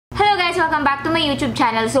Welcome back to my YouTube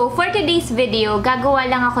channel. So, for today's video, gagawa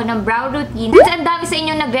lang ako ng brow routine. Since ang dami sa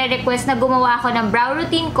inyo nagre-request na gumawa ako ng brow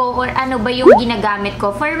routine ko or ano ba yung ginagamit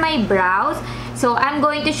ko for my brows. So, I'm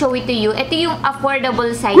going to show it to you. Ito yung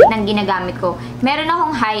affordable side ng ginagamit ko. Meron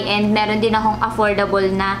akong high-end, meron din akong affordable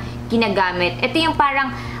na ginagamit. Ito yung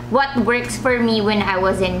parang what works for me when I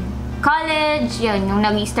was in college, yun, yung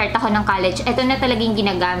nag-start ako ng college, ito na talagang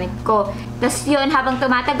ginagamit ko. Tapos yun, habang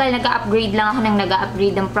tumatagal, nag-upgrade lang ako ng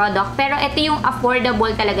nag-upgrade ng product. Pero ito yung affordable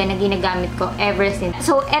talaga na ginagamit ko ever since.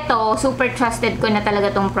 So, ito, super trusted ko na talaga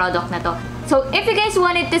tong product na to. So, if you guys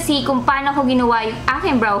wanted to see kung paano ko ginawa yung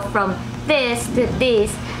aking brow from this to this,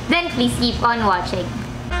 then please keep on watching.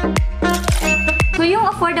 So, yung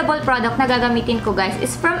affordable product na gagamitin ko, guys,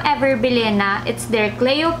 is from Bilena. It's their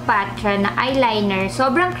Kleopatra na eyeliner.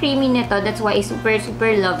 Sobrang creamy nito. That's why I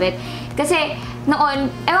super love it. Kasi,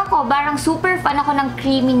 noon, ewan ko, parang super fan ako ng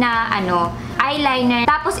creamy na, eyeliner.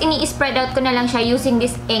 Tapos, ini-spread out ko na lang siya using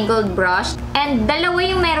this angled brush. And, dalawa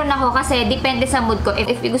yung meron ako kasi depende sa mood ko.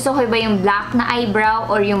 If gusto ko ba yung black na eyebrow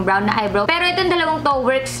or yung brown na eyebrow. Pero itong dalawang to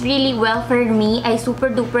works really well for me. I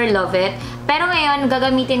super duper love it. Pero ngayon,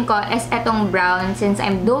 gagamitin ko is etong brown since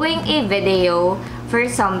I'm doing a video for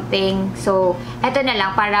something. So, eto na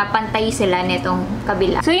lang para pantay sila nitong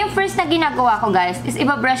kabila. So, yung first na ginagawa ko, guys, is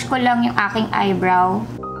ibabrush ko lang yung aking eyebrow.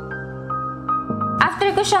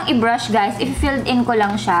 After ko siyang i-brush, guys, i-filled in ko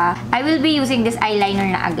lang siya. I will be using this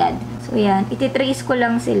eyeliner na agad. So, yan. Ititrace ko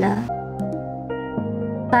lang sila.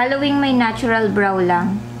 Following my natural brow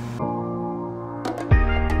lang.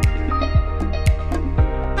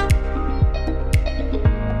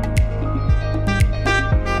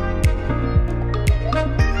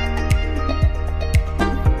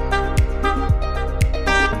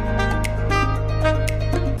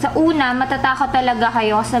 Una, matatakot talaga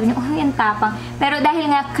kayo. Sabi niyo, oh, yan tapang. Pero dahil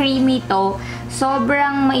nga creamy to,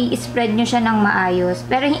 sobrang may spread nyo siya ng maayos.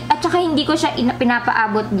 Pero, at saka hindi ko siya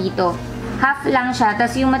pinapaabot dito. Half lang siya.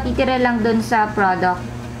 Tapos yung matitira lang dun sa product,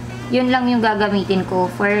 yun lang yung gagamitin ko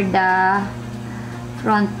for the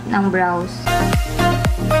front ng brows.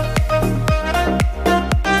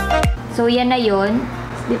 So, yan na yun.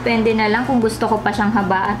 Depende na lang kung gusto ko pa siyang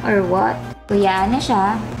habaan or what. So, yan na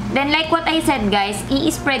siya. Then, like what I said, guys,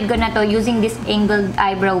 i-spread ko na to using this angled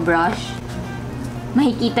eyebrow brush.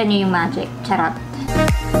 Makikita nyo yung magic. Charot.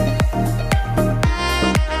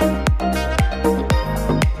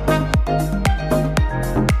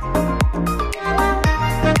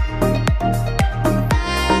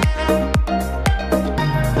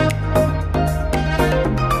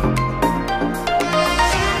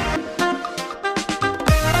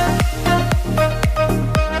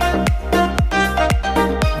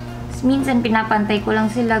 Minsan, pinapantay ko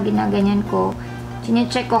lang sila, ginaganyan ko.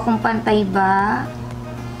 Chine-check ko kung pantay ba.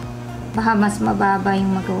 Baka mas mababa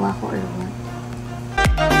yung magawa ko or what.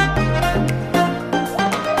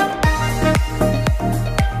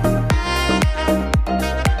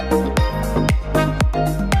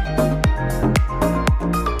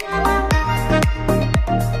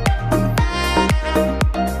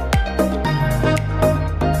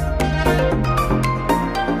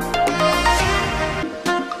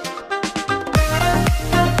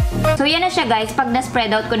 So, yan na siya, guys. Pag na-spread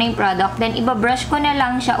out ko na yung product, then ibabrush ko na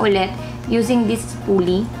lang siya ulit using this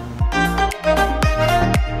spoolie.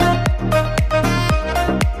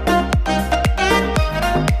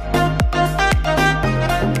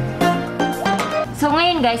 So,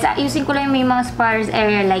 ngayon, guys, ayusin ko lang yung may mga sparse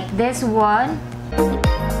area like this one.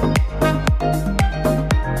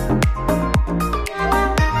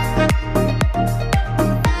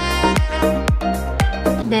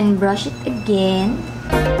 Then, brush it again.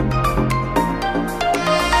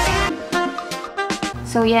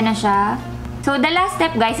 So, yan na siya. So, the last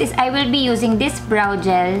step, guys, is I will be using this brow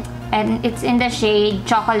gel. And it's in the shade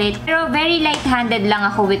Chocolate. Pero, very light-handed lang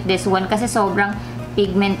ako with this one kasi sobrang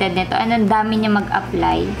pigmented nito. And ang dami niya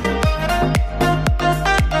mag-apply.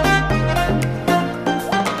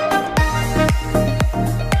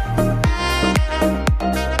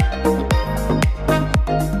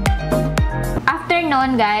 After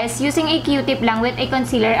nun, guys, using a Q-tip lang with a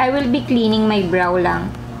concealer, I will be cleaning my brow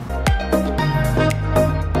lang.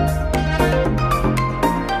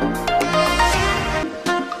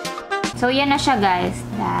 So, yan na siya, guys.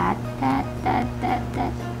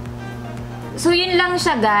 So, yun lang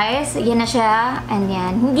siya, guys. Yan na siya. And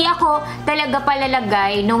yan. Hindi ako talaga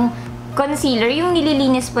palalagay nung concealer. Yung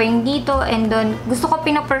nililinis po yung dito and doon. Gusto ko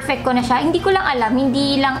pinaperfect ko na siya. Hindi ko lang alam.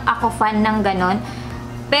 Hindi lang ako fan ng ganon.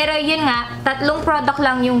 Pero, yun nga. 3 product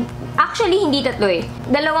lang yung... Actually, hindi 3 eh.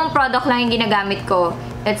 2 product lang yung ginagamit ko.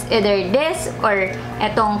 It's either this or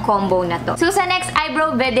etong combo na to. So, sa next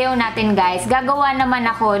eyebrow video natin, guys, gagawa naman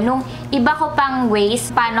ako nung iba ko pang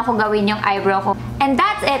ways paano ko gawin yung eyebrow ko. And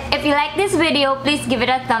that's it. If you like this video, please give it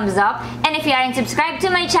a thumbs up. And if you aren't subscribed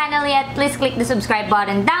to my channel yet, please click the subscribe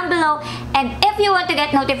button down below. And if you want to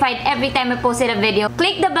get notified every time I posted a video,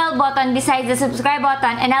 click the bell button besides the subscribe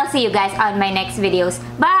button. And I'll see you guys on my next videos.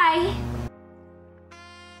 Bye!